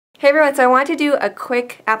Hey everyone, so I wanted to do a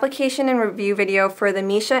quick application and review video for the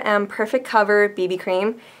Missha M Perfect Cover BB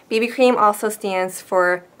Cream. BB Cream also stands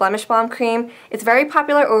for Blemish Balm Cream. It's very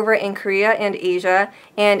popular over in Korea and Asia,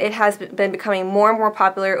 and it has been becoming more and more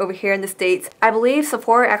popular over here in the States. I believe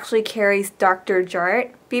Sephora actually carries Dr.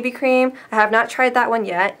 Jart BB Cream. I have not tried that one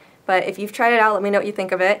yet, but if you've tried it out, let me know what you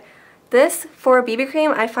think of it. This, for BB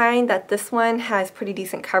cream, I find that this one has pretty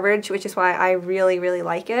decent coverage, which is why I really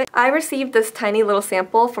like it. I received this tiny little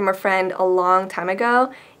sample from a friend a long time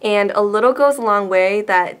ago, and a little goes a long way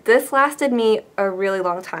that this lasted me a really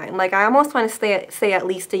long time. Like, I almost want to say at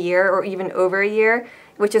least a year or even over a year,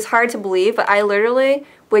 which is hard to believe, but I literally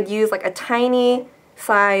would use like a tiny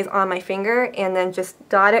size on my finger and then just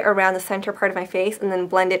dot it around the center part of my face and then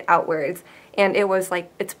blend it outwards. And it was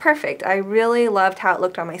like, it's perfect. I really loved how it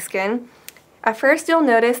looked on my skin. At first you'll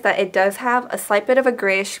notice that it does have a slight bit of a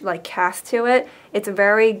grayish like cast to it. It's a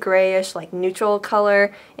very grayish like neutral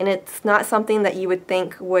color, and it's not something that you would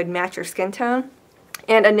think would match your skin tone.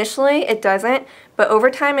 And initially it doesn't, but over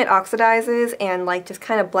time it oxidizes and like just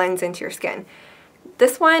kind of blends into your skin.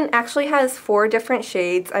 This one actually has 4 different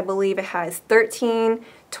shades. I believe it has 13,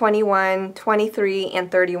 21, 23, and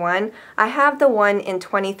 31. I have the one in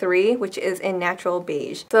 23, which is in Natural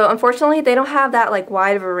Beige. So unfortunately they don't have that like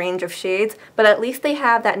wide of a range of shades, but at least they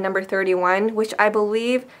have that number 31, which I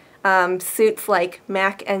believe suits like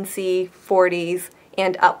MAC NC30s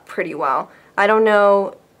and up pretty well. I don't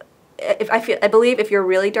know, I believe if you're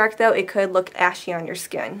really dark though, it could look ashy on your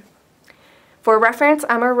skin. For reference,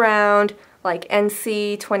 I'm around like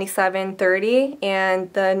NC 30,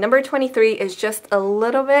 and the number 23 is just a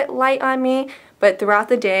little bit light on me, but throughout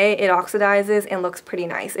the day it oxidizes and looks pretty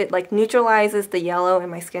nice. It like neutralizes the yellow in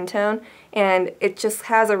my skin tone, and it just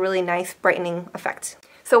has a really nice brightening effect.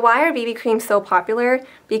 So why are BB creams so popular?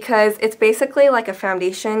 Because it's basically like a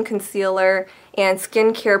foundation, concealer, and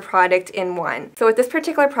skincare product in one. So with this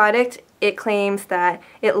particular product, it claims that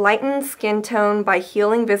it lightens skin tone by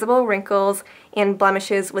healing visible wrinkles and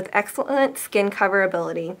blemishes with excellent skin cover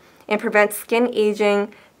ability, and prevents skin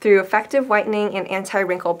aging through effective whitening and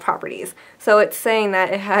anti-wrinkle properties. So it's saying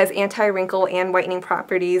that it has anti-wrinkle and whitening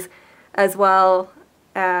properties, as well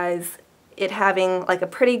as it having like a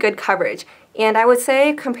pretty good coverage. And I would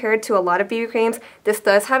say, compared to a lot of BB creams, this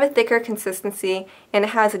does have a thicker consistency and it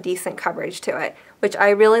has a decent coverage to it, which I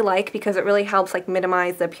really like because it really helps like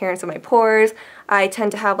minimize the appearance of my pores. I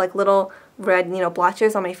tend to have like little red,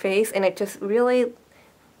 blotches on my face, and it just really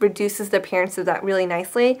reduces the appearance of that really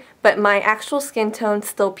nicely, but my actual skin tone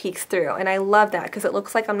still peeks through, and I love that because it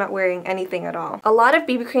looks like I'm not wearing anything at all. A lot of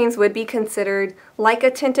BB creams would be considered like a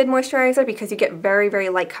tinted moisturizer because you get very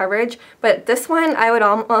light coverage, but this one I would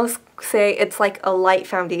almost say it's like a light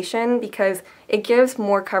foundation because it gives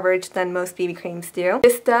more coverage than most BB creams do.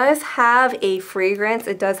 This does have a fragrance,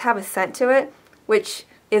 it does have a scent to it, which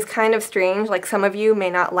is kind of strange. Like, some of you may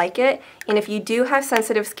not like it, and if you do have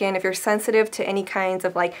sensitive skin, if you're sensitive to any kinds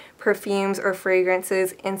of like perfumes or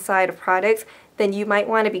fragrances inside of products, then you might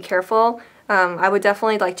want to be careful. I would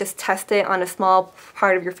definitely like just test it on a small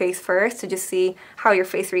part of your face first to just see how your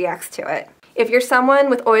face reacts to it. If you're someone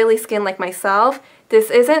with oily skin like myself, this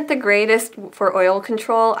isn't the greatest for oil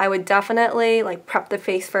control. I would definitely like prep the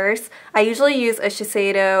face first. I usually use a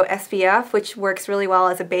Shiseido SPF, which works really well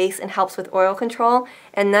as a base and helps with oil control.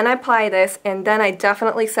 And then I apply this, and then I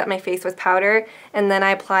definitely set my face with powder, and then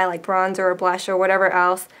I apply like bronzer or blush or whatever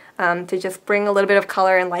else to just bring a little bit of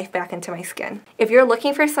color and life back into my skin. If you're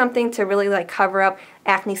looking for something to really like cover up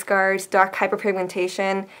acne scars, dark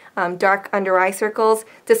hyperpigmentation, dark under eye circles,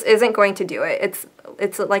 this isn't going to do it.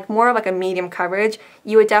 It's like more of like a medium coverage.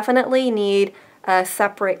 You would definitely need a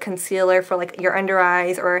separate concealer for like your under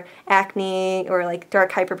eyes or acne or like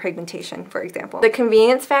dark hyperpigmentation, for example. The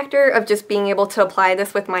convenience factor of just being able to apply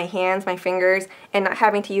this with my hands, my fingers, and not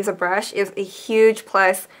having to use a brush is a huge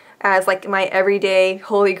plus as like my everyday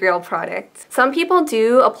holy grail product. Some people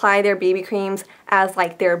do apply their BB creams as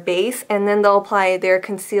like their base, and then they'll apply their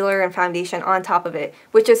concealer and foundation on top of it,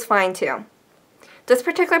 which is fine too. This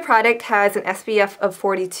particular product has an SPF of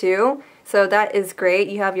 42, so that is great.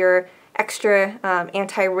 You have your extra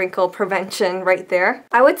anti-wrinkle prevention right there.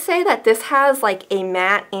 I would say that this has like a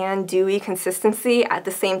matte and dewy consistency at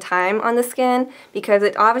the same time on the skin, because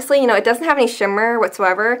it obviously, it doesn't have any shimmer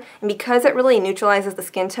whatsoever, and because it really neutralizes the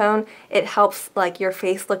skin tone, it helps like your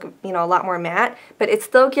face look, a lot more matte, but it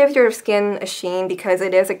still gives your skin a sheen because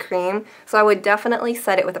it is a cream, so I would definitely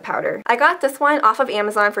set it with a powder. I got this one off of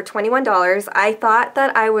Amazon for $21. I thought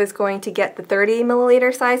that I was going to get the 30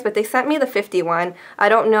 milliliter size, but they sent me the 51. I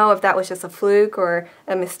don't know if that was just a fluke or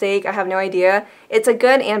a mistake. I have no idea. It's a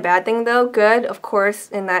good and bad thing though. Good, of course,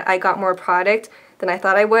 in that I got more product. than I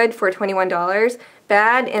thought I would for $21.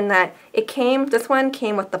 Bad in that this one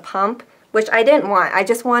came with the pump, which I didn't want. I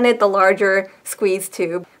just wanted the larger squeeze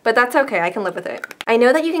tube, but that's okay, I can live with it. I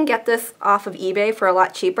know that you can get this off of eBay for a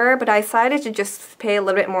lot cheaper, but I decided to just pay a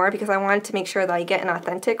little bit more because I wanted to make sure that I get an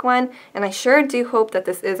authentic one, and I sure do hope that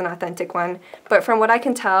this is an authentic one, but from what I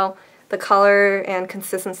can tell, the color and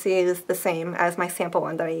consistency is the same as my sample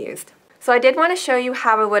one that I used. So I did want to show you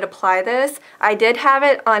how I would apply this. I did have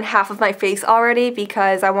it on half of my face already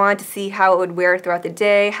because I wanted to see how it would wear throughout the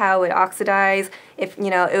day, how it would oxidize, if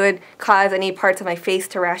it would cause any parts of my face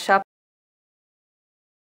to rash up.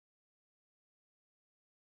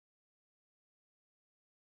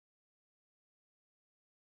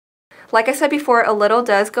 Like I said before, a little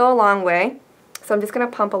does go a long way. So I'm just going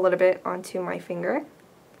to pump a little bit onto my finger.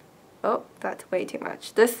 Oh, that's way too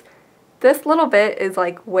much. This little bit is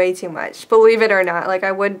like way too much, believe it or not. Like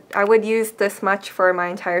I would use this much for my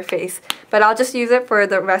entire face, but I'll just use it for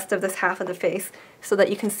the rest of this half of the face so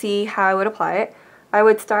that you can see how I would apply it. I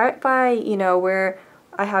would start by, where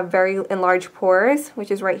I have very enlarged pores,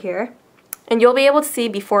 which is right here. And you'll be able to see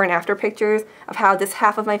before and after pictures of how this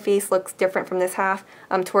half of my face looks different from this half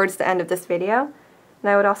towards the end of this video.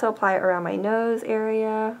 And I would also apply it around my nose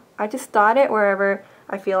area. I just dot it wherever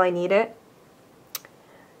I feel I need it.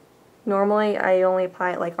 Normally I only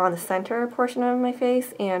apply it like on the center portion of my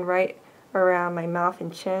face and right around my mouth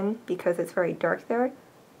and chin because it's very dark there.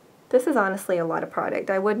 This is honestly a lot of product.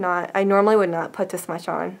 I normally would not put this much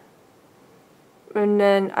on. And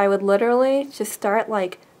then I would literally just start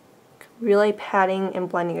like really patting and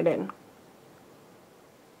blending it in.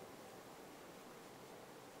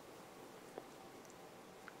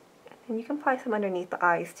 And you can apply some underneath the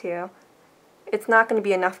eyes too. It's not going to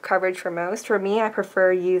be enough coverage for most. For me, I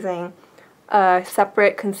prefer using a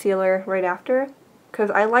separate concealer right after because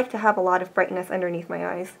I like to have a lot of brightness underneath my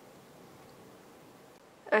eyes.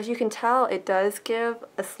 As you can tell, it does give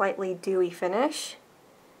a slightly dewy finish.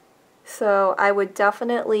 So I would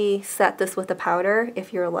definitely set this with a powder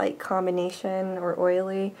if you're like combination or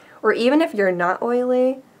oily, or even if you're not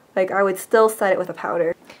oily, like I would still set it with a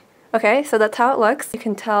powder. Okay, so that's how it looks. You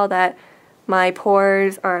can tell that my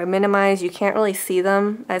pores are minimized. You can't really see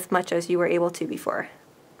them as much as you were able to before.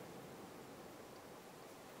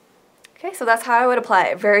 Okay, so that's how I would apply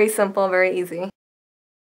it. Very simple, very easy.